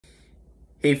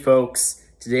Hey folks,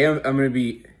 today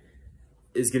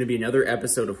is gonna be another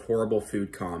episode of Horrible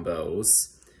Food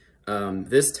Combos.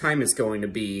 This time it's going to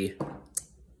be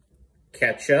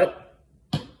ketchup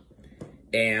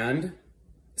and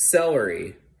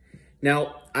celery.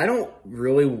 Now, I don't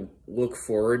really look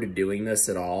forward to doing this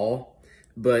at all,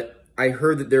 but I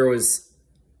heard that there was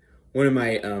there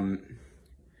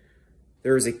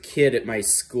was a kid at my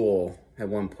school at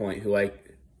one point who liked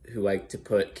to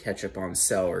put ketchup on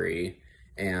celery.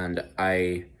 And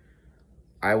I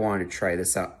wanted to try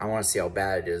this out. I want to see how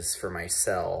bad it is for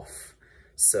myself.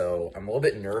 So I'm a little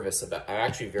bit nervous I'm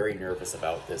actually very nervous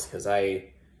about this because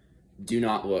I do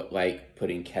not like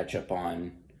putting ketchup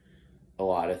on a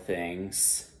lot of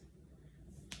things.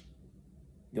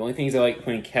 The only things I like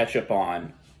putting ketchup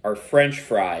on are French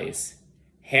fries,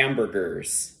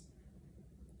 hamburgers,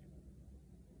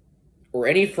 or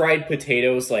any fried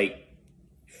potatoes like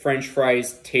French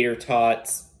fries, tater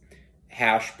tots,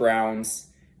 hash browns,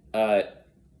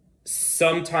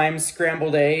 sometimes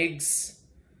scrambled eggs,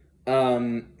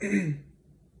 and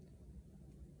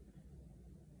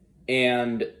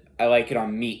I like it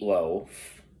on meatloaf.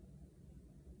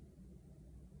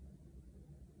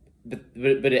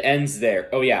 But it ends there.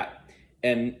 Oh yeah,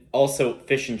 and also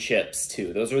fish and chips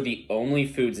too. Those are the only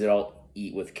foods that I'll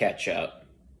eat with ketchup.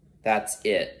 That's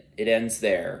it. It ends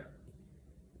there.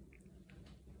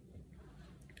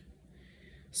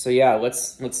 So yeah,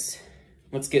 let's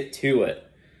get to it.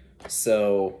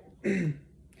 So you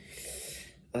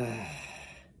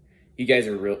guys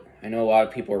are I know a lot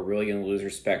of people are really gonna lose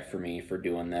respect for me for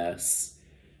doing this,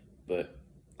 but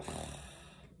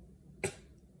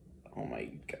oh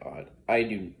my god, I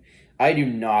do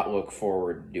not look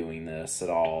forward to doing this at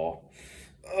all.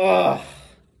 Ugh.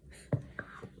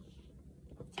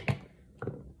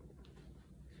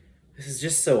 This is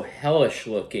just so hellish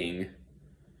looking.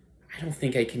 I don't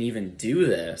think I can even do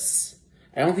this.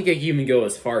 I don't think I can even go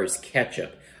as far as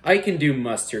ketchup. I can do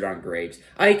mustard on grapes.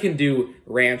 I can do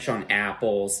ranch on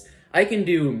apples. I can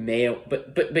do mayo,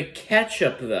 but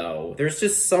ketchup though, there's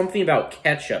just something about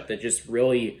ketchup that just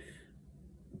really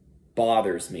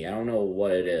bothers me. I don't know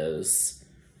what it is.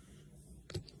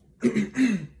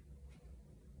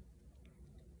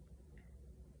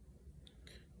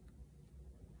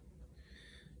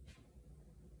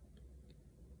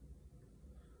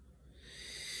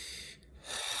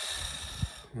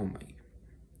 Oh my,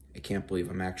 I can't believe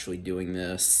I'm actually doing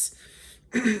this.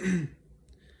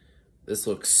 This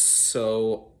looks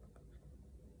so...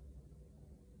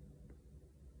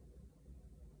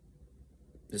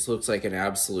 This looks like an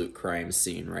absolute crime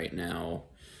scene right now.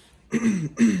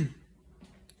 I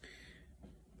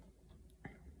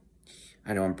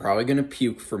know I'm probably gonna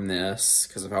puke from this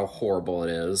because of how horrible it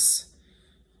is.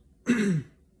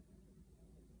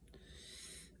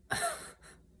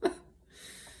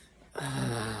 I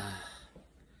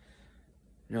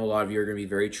know a lot of you are going to be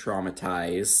very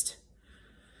traumatized.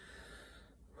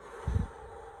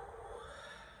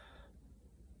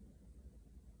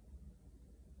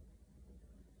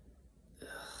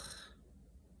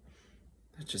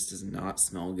 That just does not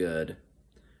smell good.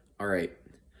 All right.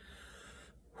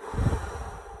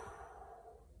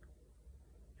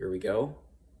 Here we go.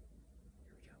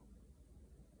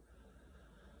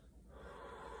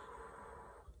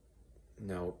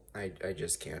 No, I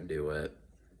just can't do it.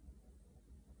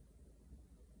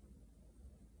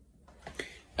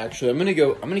 Actually, I'm gonna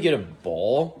get a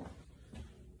bowl.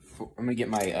 I'm gonna get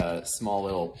my small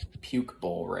little puke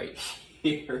bowl right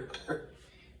here,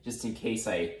 just in case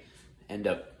I end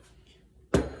up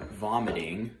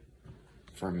vomiting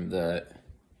from the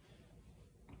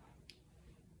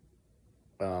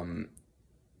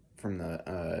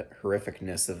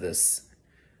horrificness of this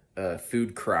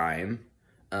food crime.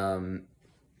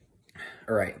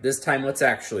 All right, this time let's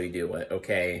actually do it,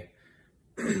 okay?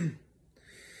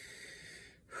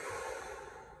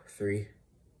 3,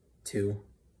 2,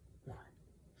 1.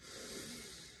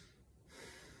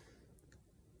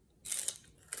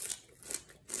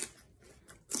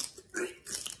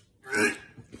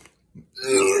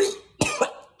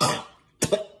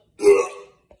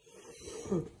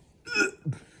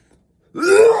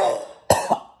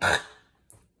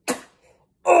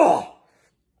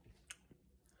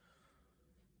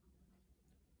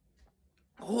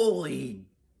 Holy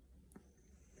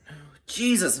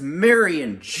Jesus, Mary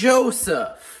and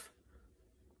Joseph.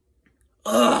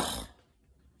 Ugh.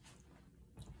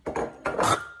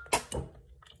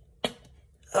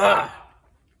 Ugh.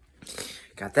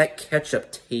 Got that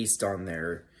ketchup taste on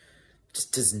there.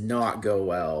 Just does not go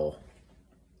well.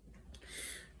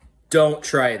 Don't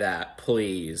try that,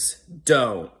 please.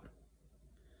 Don't.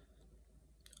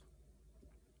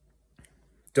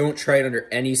 Don't try it under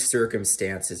any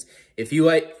circumstances. If you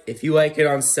like it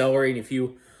on celery, and if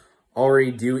you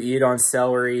already do eat on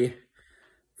celery,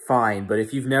 fine. But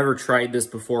if you've never tried this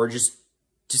before, just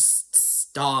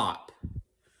stop.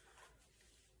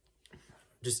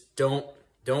 Just don't,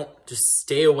 just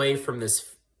stay away from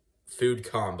this food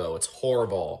combo. It's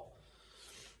horrible.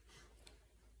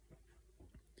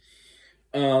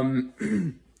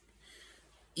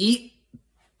 Eat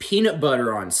peanut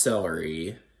butter on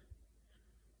celery.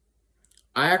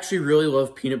 I actually really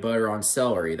love peanut butter on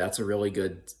celery. That's a really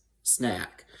good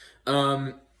snack.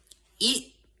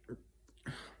 Eat,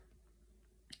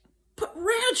 put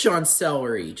ranch on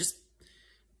celery. Just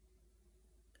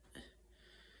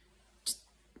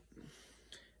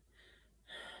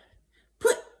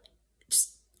put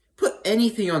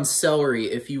anything on celery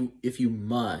if you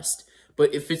must.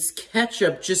 But if it's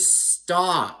ketchup, just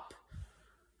stop.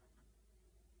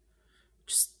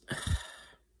 Just,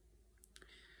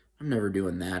 I'm never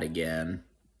doing that again.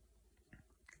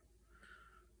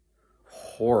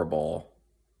 Horrible.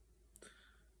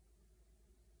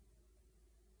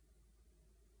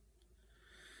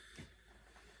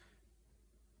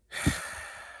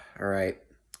 All right.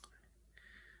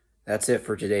 That's it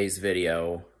for today's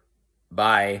video.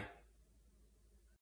 Bye.